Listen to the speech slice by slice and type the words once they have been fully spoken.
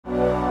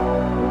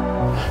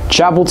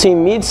Chapel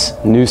team meets,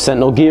 new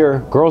Sentinel Gear,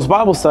 girls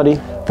Bible study.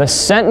 The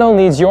Sentinel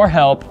needs your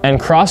help, and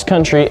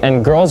cross-country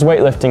and girls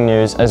weightlifting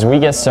news as we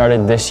get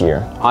started this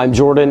year. I'm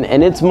Jordan,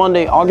 and it's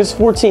Monday, August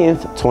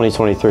 14th,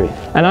 2023.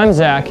 And I'm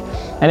Zach,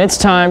 and it's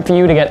time for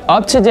you to get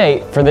up to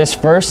date for this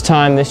first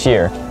time this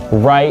year,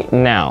 right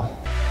now.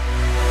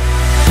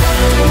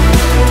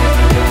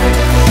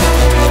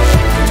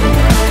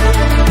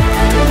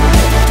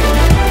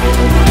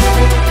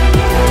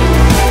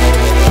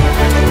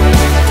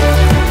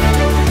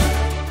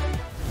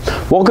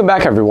 Welcome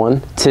back,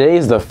 everyone. Today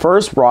is the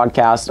first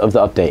broadcast of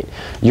the update,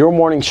 your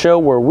morning show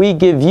where we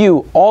give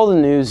you all the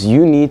news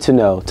you need to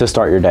know to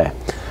start your day.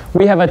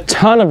 We have a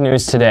ton of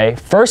news today,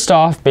 first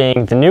off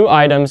being the new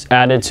items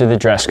added to the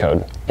dress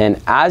code. And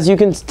as you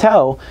can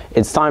tell,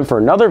 it's time for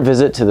another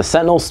visit to the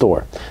Sentinel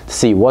store to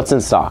see what's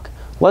in stock.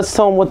 Let's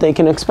tell them what they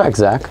can expect,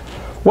 Zach.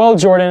 Well,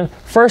 Jordan,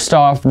 first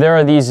off, there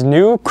are these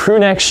new crew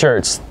neck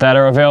shirts that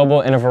are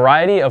available in a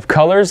variety of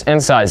colors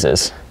and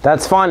sizes.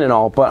 That's fine and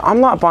all, but I'm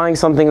not buying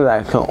something that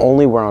I can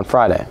only wear on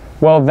Friday.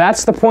 Well,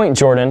 that's the point,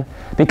 Jordan,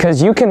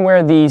 because you can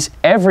wear these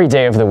every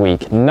day of the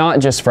week, not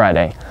just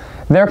Friday.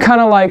 They're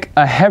kind of like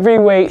a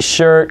heavyweight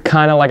shirt,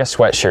 kind of like a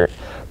sweatshirt,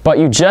 but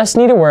you just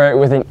need to wear it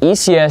with an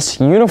ECS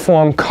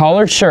uniform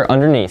collared shirt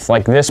underneath,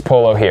 like this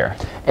polo here.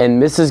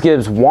 And Mrs.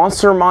 Gibbs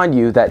wants to remind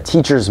you that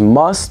teachers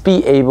must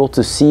be able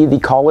to see the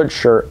collared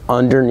shirt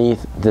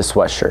underneath the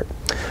sweatshirt.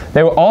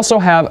 They will also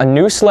have a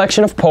new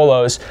selection of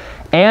polos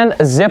and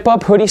a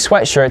zip-up hoodie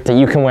sweatshirt that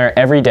you can wear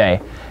every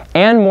day,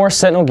 and more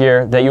Sentinel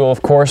gear that you will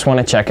of course want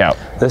to check out.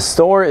 The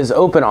store is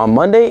open on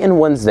Monday and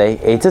Wednesday,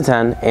 8 to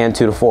 10 and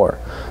 2 to 4.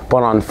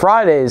 But on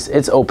Fridays,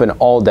 it's open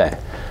all day.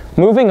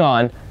 Moving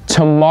on,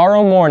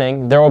 tomorrow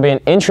morning there will be an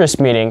interest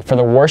meeting for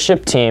the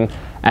worship team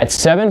at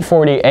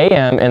 7:40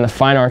 a.m. in the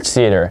Fine Arts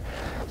Theater.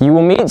 You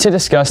will meet to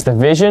discuss the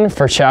vision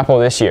for chapel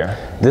this year.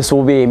 This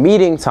will be a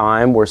meeting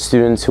time where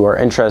students who are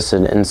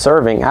interested in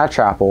serving at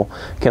chapel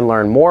can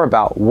learn more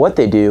about what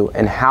they do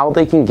and how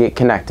they can get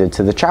connected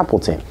to the chapel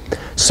team.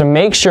 So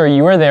make sure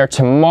you are there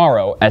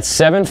tomorrow at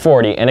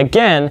 7:40, and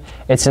again,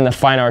 it's in the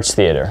Fine Arts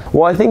Theater.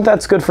 Well, I think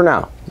that's good for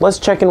now. Let's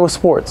check in with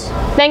sports.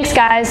 Thanks,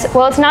 guys.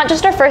 Well, it's not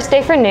just our first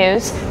day for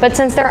news, but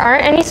since there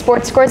aren't any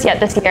sports scores yet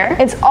this year,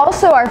 it's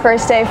also our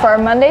first day for our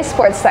Monday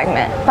sports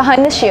segment,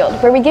 Behind the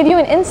Shield, where we give you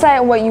an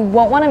insight on what you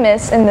won't want to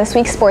miss in this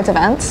week's sports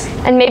events.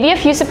 And maybe a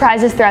few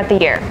surprises throughout the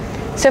year.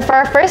 So for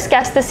our first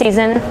guest this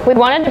season, we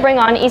wanted to bring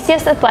on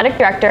ECS Athletic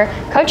Director,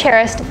 Coach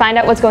Harris, to find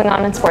out what's going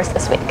on in sports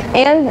this week.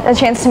 And a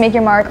chance to make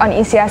your mark on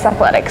ECS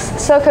Athletics.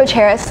 So Coach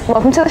Harris,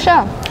 welcome to the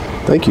show.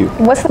 Thank you.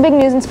 What's the big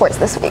news in sports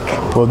this week?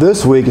 Well,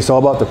 this week it's all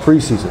about the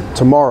preseason.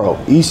 Tomorrow,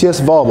 ECS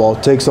Volleyball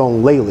takes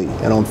on Laley,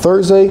 and on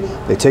Thursday,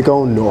 they take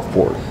on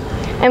Northport.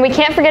 And we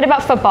can't forget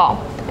about football.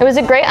 It was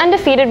a great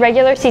undefeated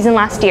regular season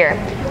last year.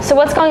 So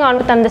what's going on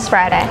with them this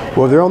Friday?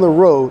 Well, they're on the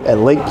road at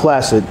Lake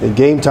Placid, and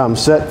game time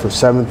set for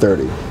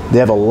 7:30. They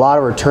have a lot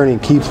of returning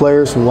key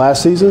players from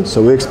last season,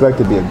 so we expect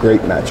it to be a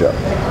great matchup.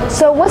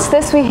 So what's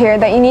this we hear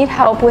that you need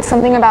help with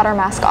something about our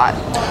mascot?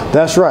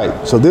 That's right.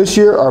 So this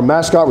year, our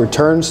mascot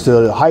returns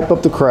to hype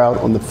up the crowd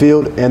on the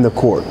field and the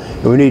court.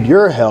 And we need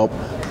your help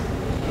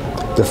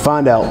to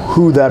find out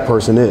who that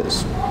person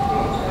is.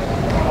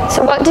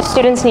 So what do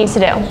students need to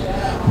do?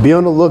 Be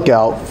on the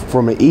lookout for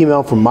an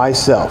email from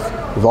myself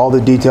with all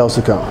the details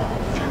to come.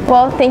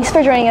 Well, thanks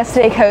for joining us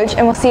today, Coach,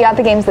 and we'll see you at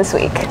the games this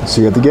week.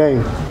 See you at the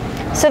game.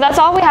 So that's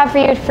all we have for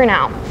you for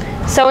now.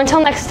 So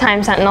until next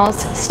time,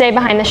 Sentinels, stay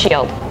behind the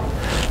shield.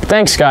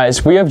 Thanks,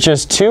 guys. We have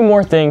just 2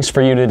 more things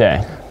for you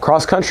today.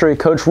 Cross country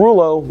coach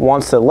Rulo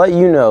wants to let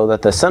you know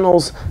that the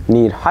Sentinels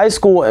need high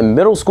school and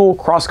middle school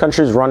cross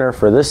country runner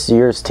for this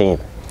year's team.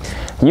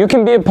 You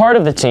can be a part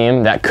of the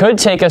team that could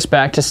take us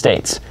back to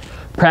states.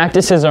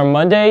 Practices are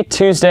Monday,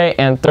 Tuesday,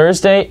 and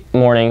Thursday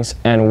mornings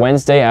and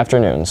Wednesday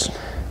afternoons.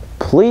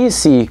 Please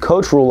see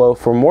Coach Rulo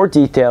for more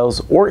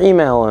details or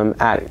email him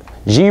at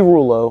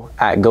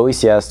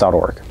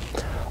grulo@goecs.org.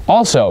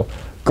 Also,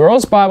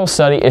 Girls Bible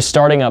Study is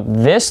starting up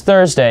this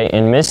Thursday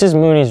in Mrs.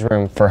 Mooney's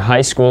room for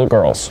high school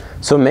girls.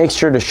 So make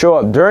sure to show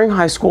up during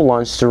high school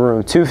lunch to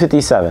room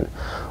 257.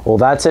 Well,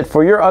 that's it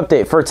for your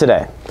update for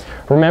today.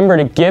 Remember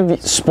to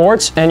give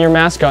sports and your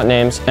mascot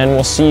names, and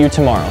we'll see you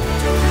tomorrow.